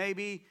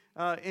 maybe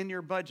in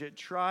your budget,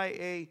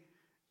 try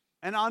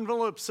an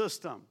envelope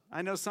system.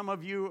 I know some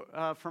of you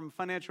from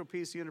Financial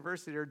Peace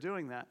University are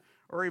doing that,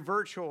 or a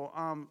virtual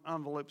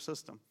envelope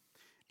system.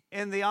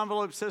 In the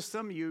envelope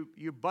system,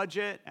 you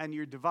budget and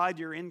you divide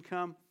your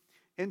income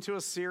into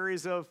a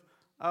series of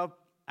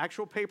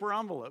actual paper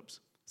envelopes,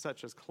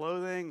 such as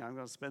clothing. I'm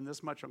going to spend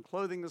this much on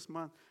clothing this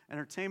month,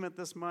 entertainment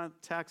this month,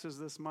 taxes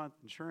this month,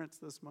 insurance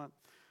this month.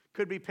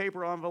 Could be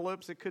paper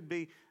envelopes. It could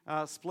be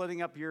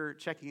splitting up your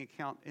checking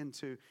account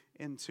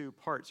into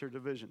parts or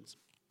divisions.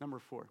 Number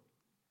 4.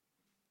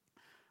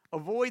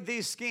 Avoid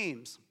these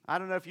schemes. I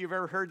don't know if you've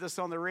ever heard this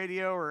on the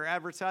radio or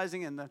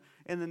advertising in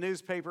the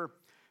newspaper.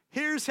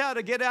 Here's how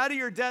to get out of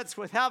your debts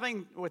without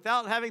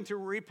having to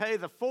repay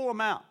the full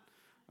amount.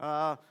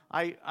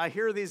 I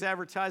hear these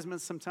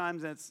advertisements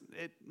sometimes, and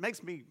it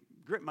makes me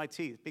grit my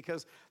teeth,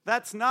 because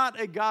that's not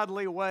a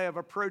godly way of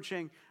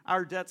approaching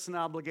our debts and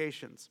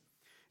obligations.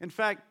 In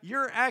fact,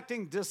 you're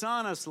acting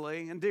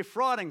dishonestly and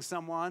defrauding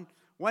someone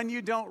when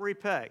you don't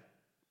repay.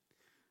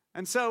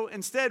 And so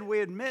instead, we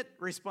admit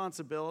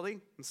responsibility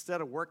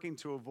instead of working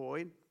to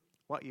avoid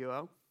what you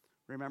owe.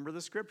 Remember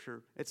the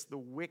scripture. It's the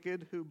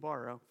wicked who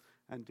borrow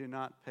and do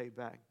not pay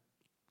back.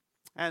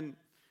 And,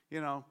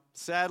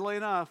 sadly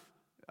enough,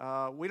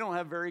 we don't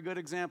have very good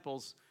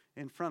examples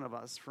in front of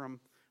us from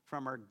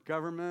our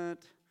government.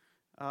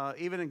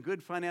 Even in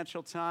good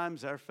financial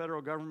times, our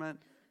federal government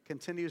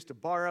continues to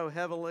borrow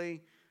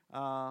heavily.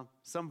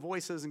 Some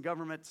voices in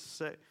government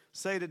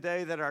say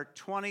today that our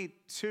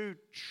 $22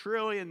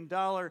 trillion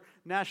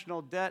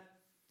national debt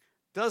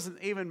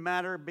doesn't even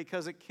matter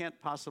because it can't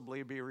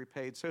possibly be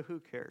repaid, so who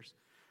cares?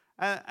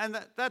 And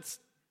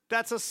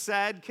that's a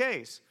sad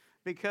case,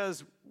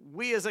 because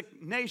we as a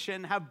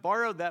nation have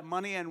borrowed that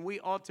money, and we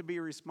ought to be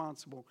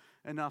responsible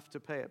enough to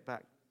pay it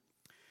back.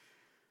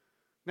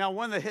 Now,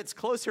 one that hits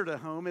closer to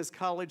home is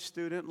college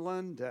student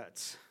loan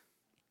debts,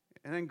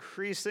 an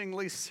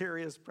increasingly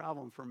serious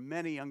problem for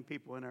many young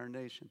people in our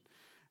nation.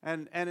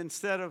 And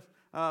instead of,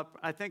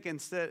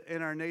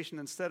 in our nation,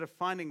 instead of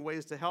finding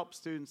ways to help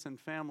students and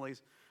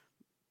families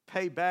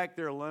pay back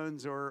their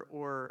loans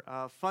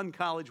or fund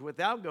college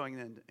without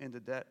going into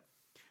debt,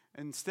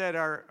 instead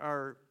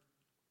our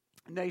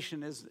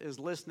nation is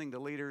listening to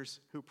leaders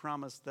who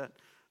promise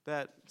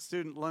that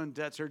student loan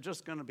debts are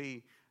just going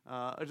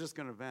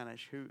to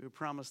vanish, who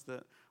promise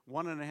that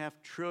 $1.5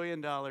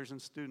 trillion in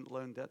student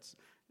loan debts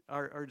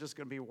are just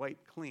going to be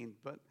wiped clean.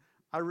 But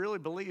I really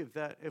believe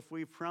that if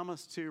we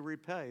promise to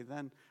repay,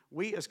 then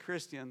we as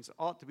Christians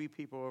ought to be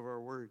people of our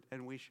word,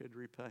 and we should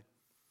repay.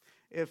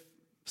 If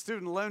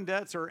student loan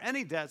debts or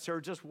any debts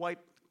are just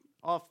wiped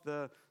off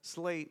the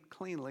slate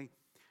cleanly,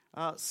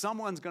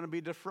 someone's going to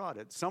be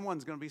defrauded.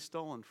 Someone's going to be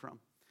stolen from.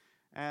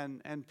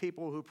 And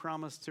people who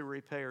promise to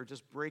repay are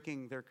just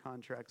breaking their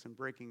contracts and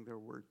breaking their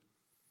word.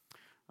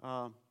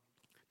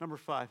 Number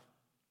 5,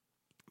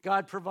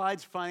 God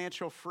provides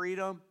financial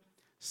freedom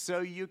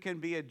so you can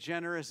be a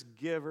generous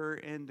giver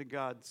into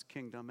God's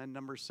kingdom. And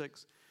number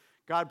 6,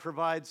 God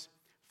provides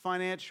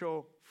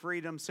financial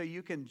freedom so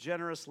you can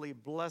generously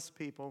bless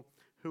people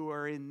who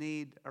are in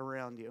need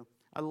around you.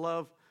 I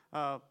love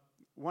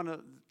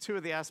two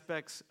of the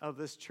aspects of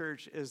this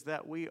church is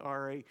that we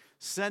are a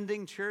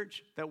sending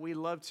church, that we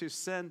love to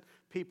send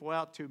people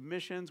out to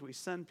missions. We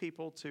send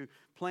people to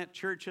plant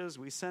churches.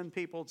 We send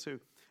people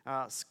to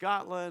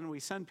Scotland. We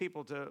send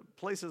people to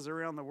places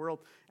around the world.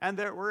 And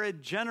we're a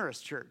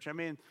generous church. I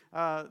mean,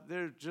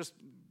 they're just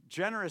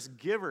generous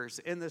givers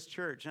in this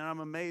church. And I'm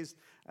amazed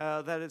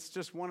that it's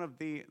just one of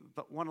the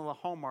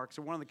hallmarks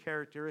or one of the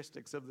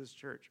characteristics of this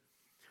church.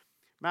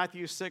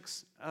 Matthew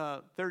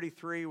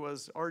 6:33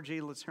 was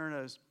R.G.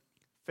 Letourneau's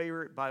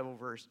favorite Bible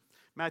verse.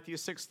 Matthew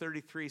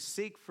 6:33,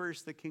 seek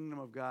first the kingdom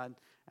of God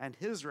and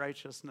his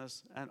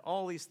righteousness, and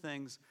all these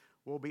things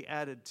will be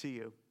added to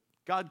you.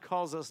 God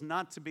calls us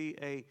not to be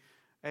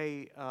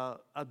a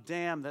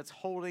dam that's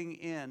holding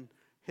in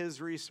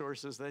his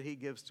resources that he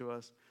gives to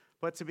us,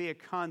 but to be a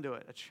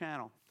conduit, a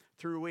channel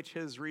through which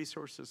his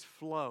resources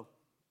flow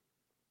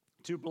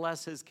to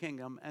bless his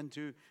kingdom and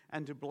to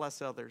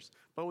bless others.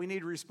 But we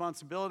need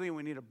responsibility,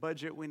 we need a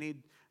budget, we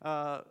need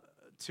to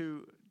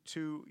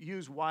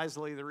use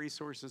wisely the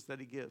resources that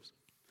he gives.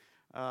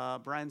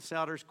 Brian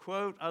Souter's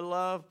quote, I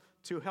love,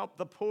 to help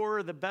the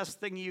poor, the best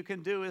thing you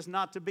can do is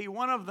not to be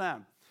one of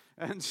them.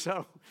 And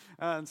so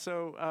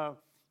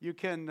you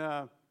can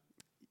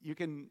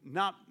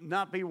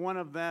not be one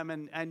of them,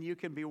 and you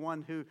can be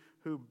one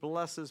who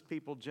blesses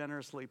people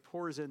generously,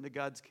 pours into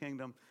God's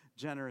kingdom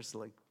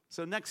generously.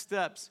 So next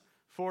steps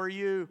for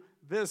you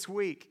this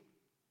week.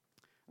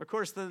 Of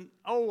course,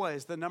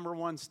 always the number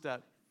one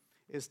step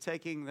is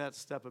taking that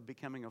step of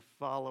becoming a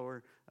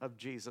follower of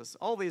Jesus.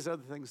 All these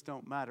other things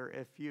don't matter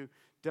if you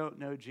don't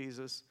know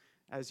Jesus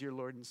as your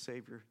Lord and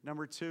Savior.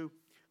 Number 2,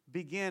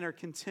 begin or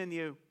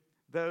continue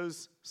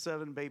those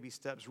 7 baby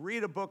steps.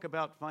 Read a book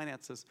about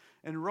finances.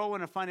 Enroll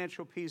in a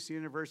Financial Peace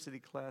University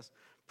class.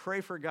 Pray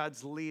for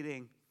God's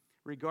leading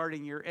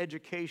regarding your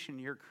education,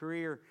 your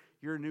career,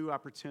 your new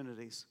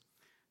opportunities.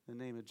 In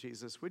the name of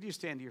Jesus, would you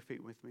stand to your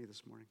feet with me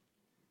this morning?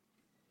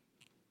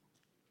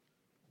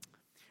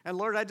 And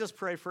Lord, I just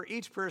pray for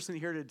each person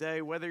here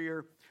today, whether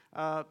you're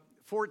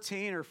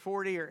 14 or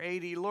 40 or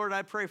 80. Lord,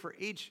 I pray for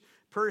each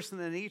person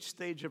in each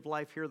stage of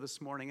life here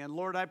this morning. And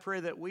Lord, I pray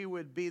that we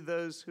would be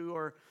those who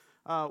are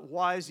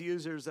wise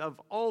users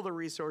of all the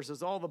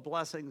resources, all the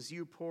blessings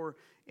you pour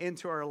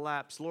into our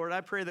laps. Lord,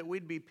 I pray that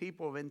we'd be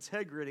people of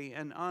integrity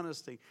and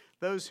honesty,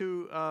 those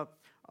who are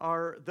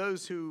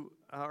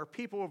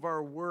people of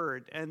our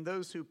word, and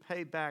those who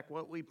pay back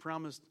what we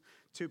promised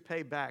to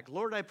pay back.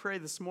 Lord, I pray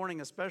this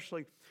morning,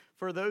 especially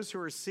for those who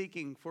are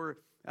seeking for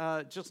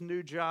just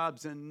new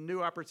jobs and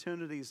new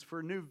opportunities,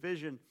 for new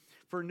vision,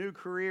 for new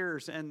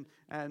careers, and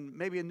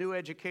maybe a new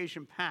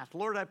education path.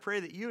 Lord, I pray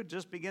that you would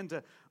just begin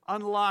to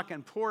unlock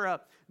and pour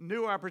up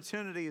new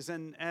opportunities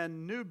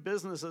and new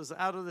businesses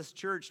out of this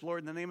church, Lord,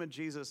 in the name of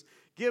Jesus.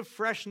 Give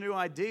fresh new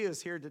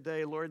ideas here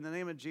today, Lord, in the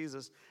name of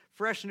Jesus.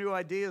 Fresh new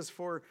ideas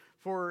for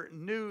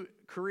new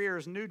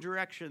careers, new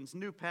directions,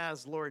 new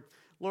paths, Lord.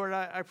 Lord,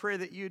 I pray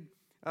that you'd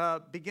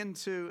begin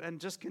to and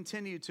just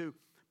continue to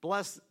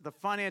bless the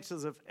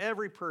finances of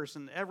every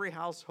person, every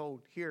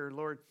household here,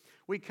 Lord.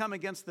 We come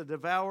against the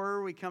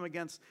devourer. We come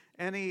against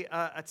any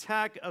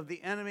attack of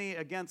the enemy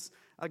against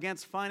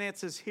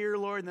finances here,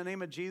 Lord. In the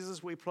name of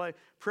Jesus, we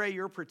pray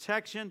your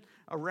protection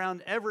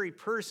around every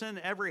person,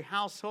 every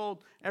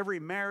household, every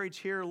marriage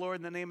here, Lord.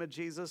 In the name of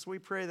Jesus, we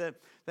pray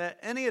that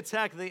any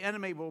attack of the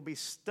enemy will be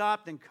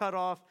stopped and cut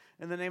off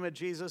in the name of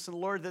Jesus. And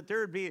Lord, that there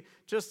would be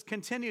just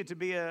continue to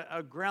be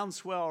a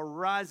groundswell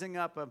rising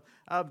up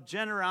of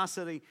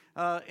generosity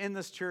in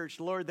this church,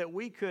 Lord, that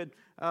we could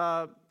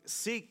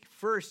seek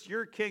first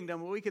your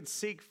kingdom, we could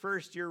seek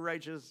first your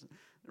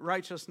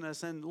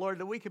righteousness, and Lord,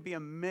 that we could be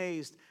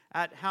amazed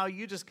at how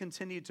you just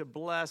continue to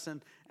bless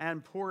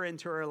and pour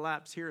into our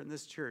laps here in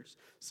this church.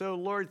 So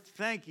Lord,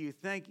 thank you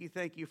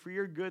for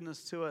your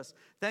goodness to us.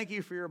 Thank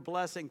you for your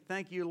blessing.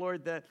 Thank you,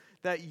 Lord,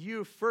 that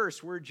you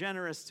first were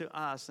generous to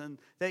us and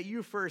that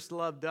you first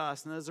loved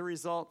us. And as a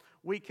result,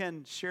 we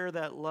can share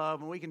that love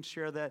and we can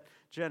share that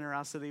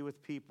generosity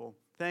with people.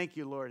 Thank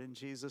you, Lord, in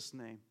Jesus'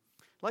 name.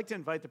 I'd like to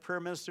invite the prayer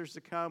ministers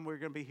to come. We're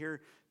going to be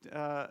here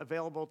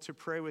available to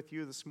pray with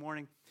you this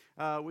morning.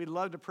 We'd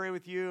love to pray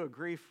with you,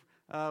 agree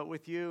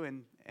with you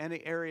in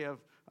any area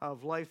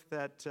of life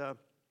that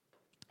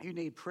you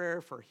need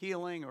prayer for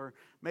healing or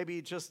maybe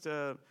just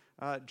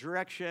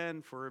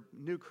direction for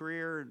new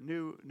career,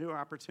 new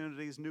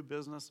opportunities, new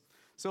business.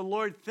 So,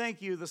 Lord,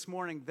 thank you this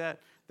morning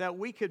that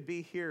we could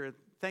be here.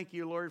 Thank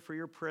you, Lord, for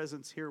your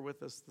presence here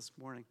with us this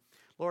morning.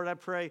 Lord, I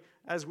pray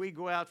as we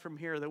go out from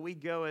here that we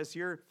go as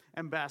your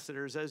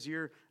ambassadors, as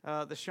your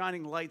the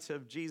shining lights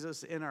of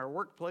Jesus in our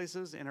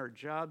workplaces, in our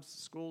jobs,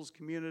 schools,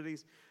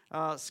 communities,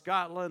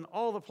 Scotland,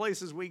 all the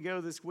places we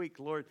go this week,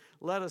 Lord.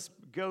 Let us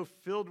go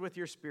filled with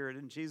your Spirit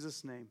in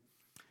Jesus' name.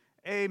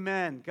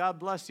 Amen. God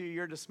bless you.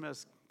 You're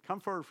dismissed. Come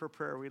forward for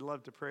prayer. We'd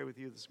love to pray with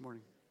you this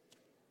morning.